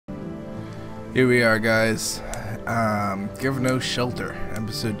Here we are, guys. Give No Shelter,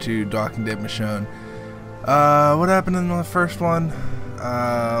 episode 2, Talking Dead Michonne. What happened in the first one?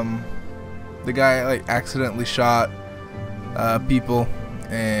 The guy like accidentally shot people,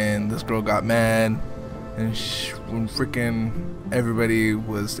 and this girl got mad, and when freaking everybody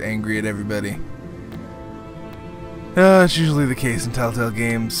was angry at everybody. It's usually the case in Telltale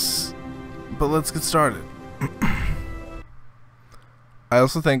games, but let's get started. I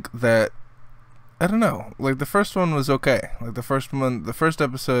also think that, I don't know, like the first one was okay. Like the first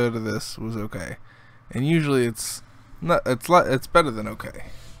episode of this was okay, and usually it's better than okay.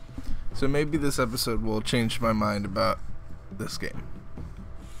 So maybe this episode will change my mind about this game.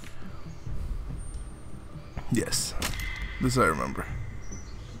 Yes, this I remember.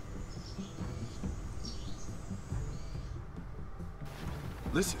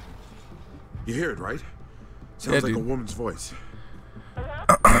 Listen, you hear it, right? Sounds like a woman's voice.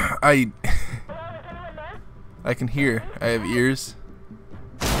 I can hear. I have ears.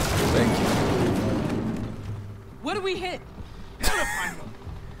 Thank you. What do we hit? I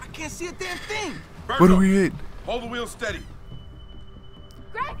can't see a damn thing. What do we hit? Hold the wheel steady.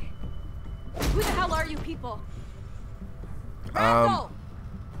 Greg! Who the hell are you people? Randall!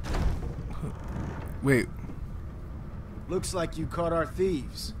 Wait. Looks like you caught our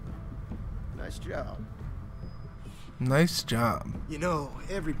thieves. Nice job. Nice job. You know,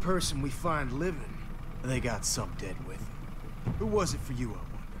 every person we find living, they got some dead with them. Who was it for you, I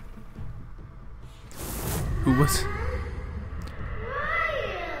wonder? Who was?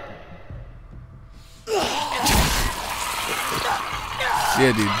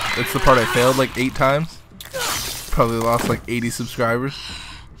 Yeah, dude. That's the part I failed like 8 times. Probably lost like 80 subscribers.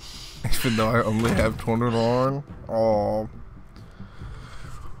 Even though I only have 29. Oh.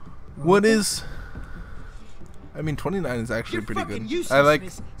 What is... I mean, 29 is actually pretty good. I like...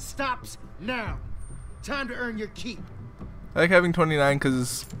 Stops now. Time to earn your keep. I like having 29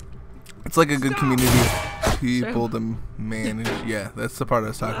 because it's like a good community of people to manage. Yeah, that's the part I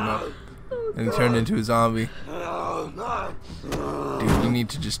was talking about. And he turned into a zombie. Dude, you need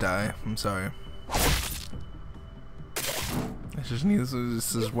to just die. I'm sorry. I just need this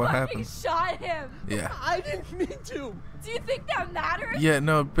is what happened. Shot him. Yeah. I didn't mean to. Do you think that matters? Yeah,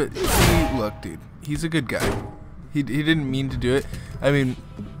 no, but see, look, dude. He's a good guy. He didn't mean to do it. I mean,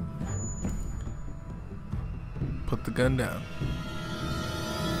 put the gun down.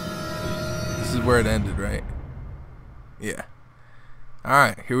 This is where it ended, right? Yeah.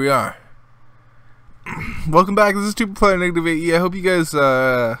 Alright, here we are. Welcome back. This is Tubaplyr, NegativeAE. I hope you guys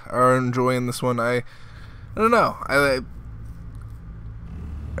are enjoying this one. I don't know. I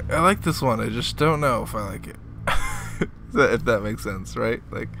like this one. I just don't know if I like it. If that makes sense, right?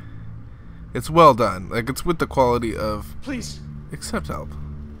 Like, it's well done. Like, it's with the quality of... Please. Accept help.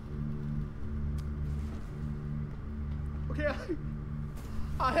 Okay,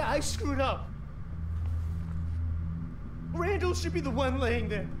 I screwed up. Randall should be the one laying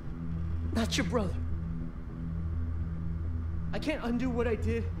there, not your brother. I can't undo what I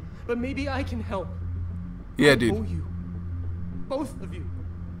did, but maybe I can help. Yeah, I dude. owe you. Both of you.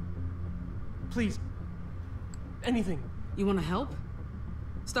 Please. Anything. You want to help?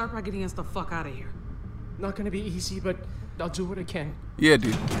 Start by getting us the fuck out of here. Not gonna be easy, but I'll do what I can. Yeah,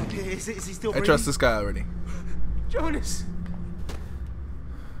 dude. Is he still I trust this guy already. Jonas!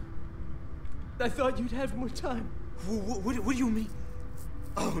 I thought you'd have more time. What do you mean?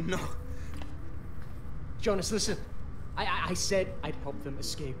 Oh, no. Jonas, listen. I said I'd help them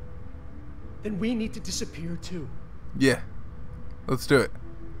escape. Then we need to disappear, too. Yeah. Let's do it.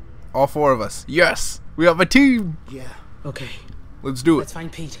 All 4 of us. Yes! We have a team! Yeah. Okay. Let's do it. Let's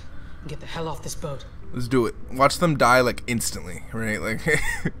find Pete and get the hell off this boat. Let's do it. Watch them die like instantly, right? Like,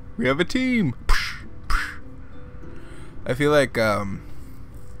 we have a team. I feel like,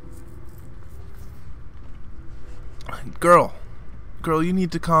 girl, you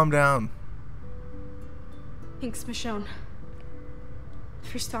need to calm down. Thanks, Michonne,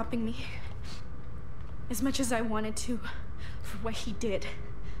 for stopping me. As much as I wanted to, for what he did.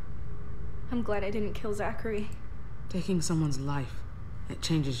 I'm glad I didn't kill Zachary. Taking someone's life, it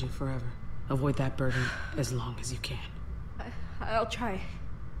changes you forever. Avoid that burden as long as you can. I'll try.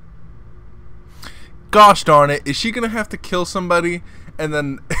 Gosh darn it, is she gonna have to kill somebody and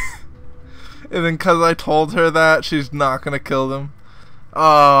then and then cause I told her that she's not gonna kill them?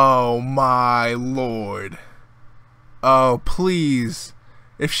 Oh my lord. Oh please.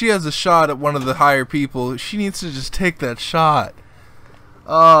 If she has a shot at one of the higher people, she needs to just take that shot.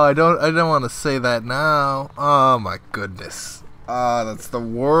 Oh, I don't want to say that now. Oh my goodness. Ah, that's the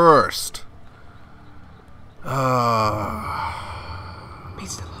worst.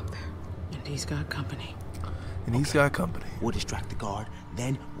 He's still up there. he's got company. And he's got company. We'll distract the guard,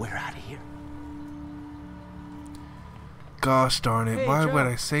 then we're out of here. Gosh darn it, Hey, why Joe. would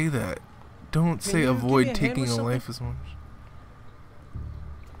I say that? Don't Can say you give me a avoid hand taking with a something? life as much.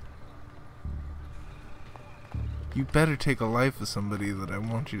 You better take a life of somebody that I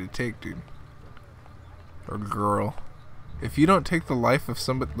want you to take, dude. Or girl. If you don't take the life of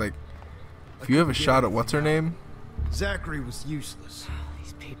somebody, like, if you have a shot at what's her name? Zachary was useless.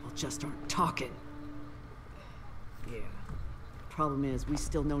 These people just aren't talking. Yeah. Problem is, we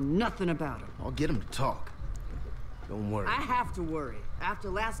still know nothing about him. I'll get him to talk. Don't worry. I have to worry. After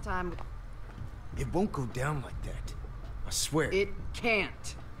last time, It won't go down like that. I swear. it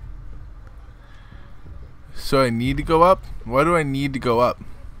can't. So I need to go up? Why do I need to go up?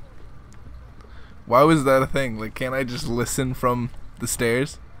 Why was that a thing? Like, can't I just listen from the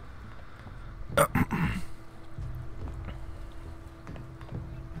stairs?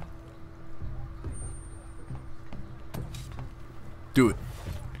 Do it.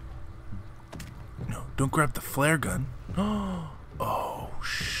 No, don't grab the flare gun. Oh,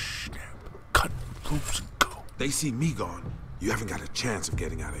 snap. Cut loose and go. They see me gone. You haven't got a chance of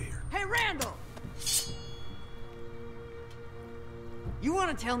getting out of here. Hey, Randall! You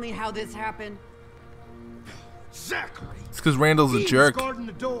want to tell me how this happened? Zachary! It's because Randall's a He was jerk. guarding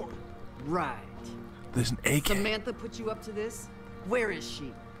the door. Right. There's an AK. Samantha put you up to this? Where is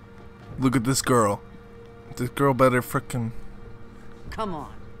she? Look at this girl. This girl better frickin'. Come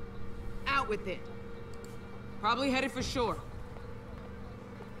on. Out with it. Probably headed for shore.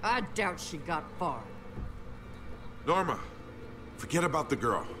 I doubt she got far. Norma, forget about the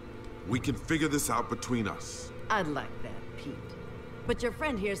girl. We can figure this out between us. I'd like that, Pete. But your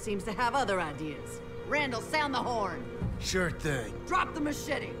friend here seems to have other ideas. Randall, sound the horn. Sure thing. Drop the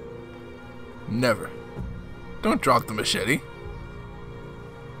machete. Never. Don't drop the machete.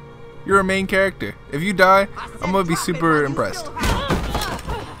 You're a main character. If you die, I'm gonna be super impressed.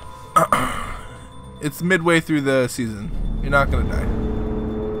 It's midway through the season. You're not gonna die.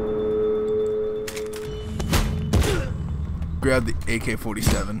 Grab the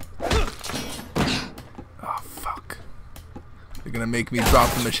AK-47. Oh, fuck. They're gonna make me drop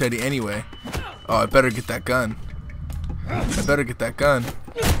the machete anyway. Oh, I better get that gun. I better get that gun.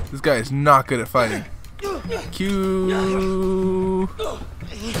 This guy is not good at fighting. Q.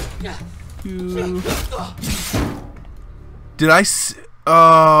 Q. Did I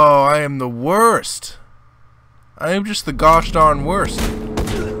Oh, I am the worst. I am just the gosh darn worst.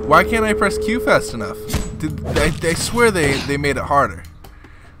 Why can't I press Q fast enough? I swear they made it harder.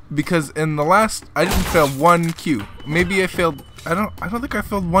 Because in the last, I didn't fail one Q. Maybe I failed. I don't think I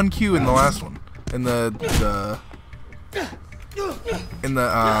failed one Q in the last one. In that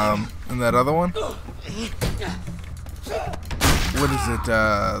other one. What is it?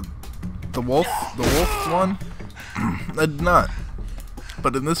 The wolf one. I did not.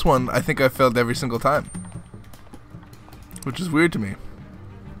 But in this one, I think I failed every single time, which is weird to me.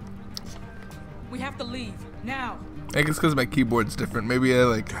 We have to leave now. I guess because my keyboard's different. Maybe I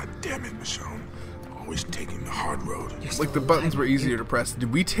like. God damn it, Michonne. Always taking the hard road. Like the buttons were easier to press.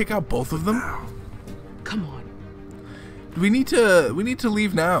 Did we take out both of them? Come on. We need to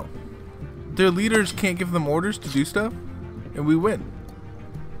leave now. Their leaders can't give them orders to do stuff, and we win.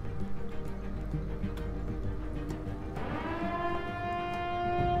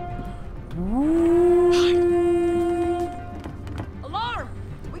 Alarm!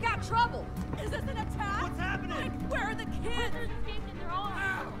 We got trouble! Is this an attack? What's happening? Where are the kids?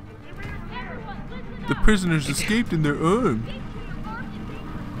 The prisoners escaped in their arms.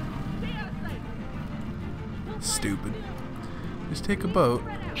 Stupid. Just take a boat.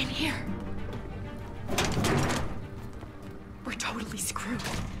 In here. We're totally screwed.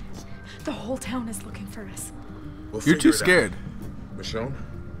 The whole town is looking for us. We'll You're too figure it scared. out. Michonne?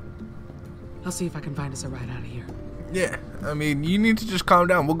 I'll see if I can find us a ride out of here. Yeah, I mean, you need to just calm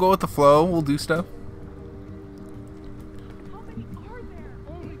down. We'll go with the flow. We'll do stuff.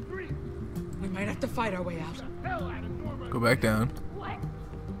 We might have to fight our way out. Go back down.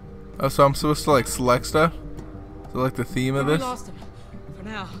 Oh, so I'm supposed to like select stuff? So like the theme of We this? lost him. For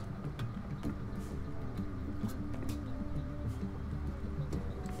now.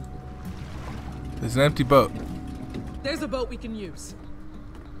 There's an empty boat. There's a boat we can use.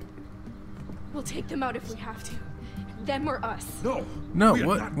 We'll take them out if we have to. Then we're us. No. No, we are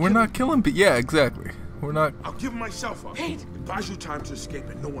what? We're not killing people. Yeah, exactly. We're not. I'll give myself up. Pete! It buys you time to escape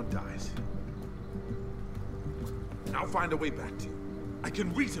and no one dies. And I'll find a way back to you. I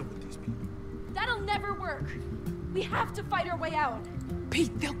can reason with these people. That'll never work. We have to fight our way out.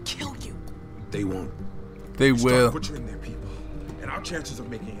 Pete, they'll kill you. They won't. They Start will. butchering their people, and our chances of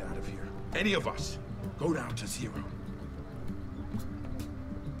making it out of here any of us go down to 0.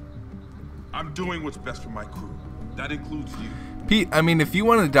 I'm doing what's best for my crew. That includes you. Pete, I mean, if you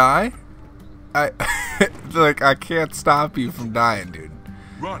want to die, like, I can't stop you from dying, dude.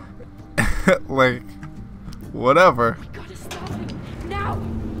 Run. Like, whatever. Gotta stop him now.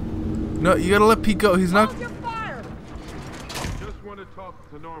 No, you gotta let Pete go. He's not. Just want to talk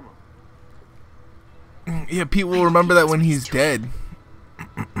to Norma. Yeah, Pete will remember that when he's dead.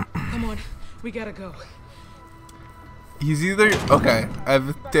 Come on, we gotta go. He's either okay. I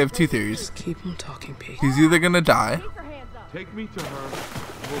have two theories. Just keep on talking, Pete. He's either gonna die. Take me to her.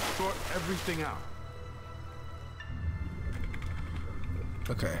 We'll sort everything out.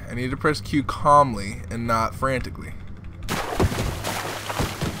 Okay, I need to press Q calmly and not frantically.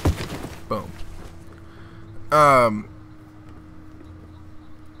 Boom.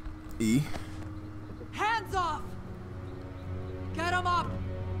 E. Hands off! Get him up!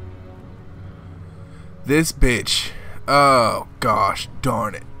 This bitch. Oh gosh,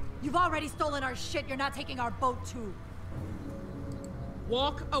 darn it. You've already stolen our shit. You're not taking our boat too.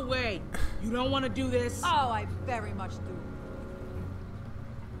 Walk away. You don't want to do this. Oh, I very much do.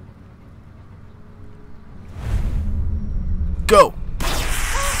 Go.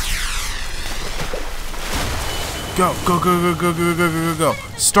 Go, go, go, go, go, go, go, go, go.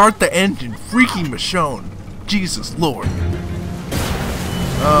 Start the engine, freaking Michonne. Jesus Lord.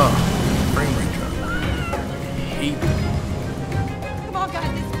 Oh, frame rate drop. Hate it. Come on,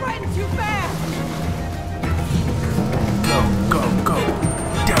 guys. It's spreading too fast. Go, go, go.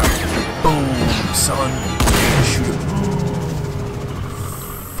 Down. Boom, son. Shoot him.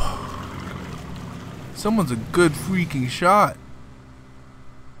 Someone's a good freaking shot.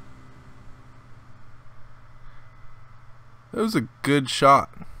 That was a good shot.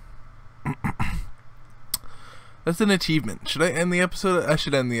 That's an achievement. Should I end the episode? I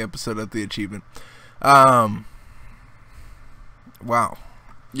should end the episode at the achievement. Wow.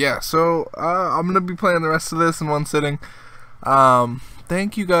 Yeah, so I'm going to be playing the rest of this in one sitting.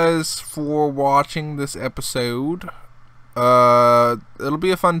 Thank you guys for watching this episode. It'll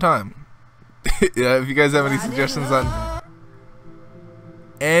be a fun time. Yeah, if you guys have any suggestions on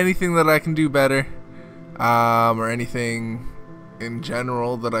anything that I can do better, or anything in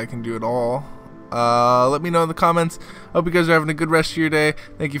general that I can do at all, let me know in the comments. Hope you guys are having a good rest of your day.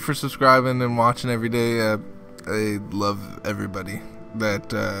 Thank you for subscribing and watching every day. I love everybody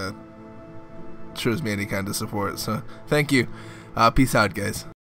that shows me any kind of support, so thank you. Peace out, guys.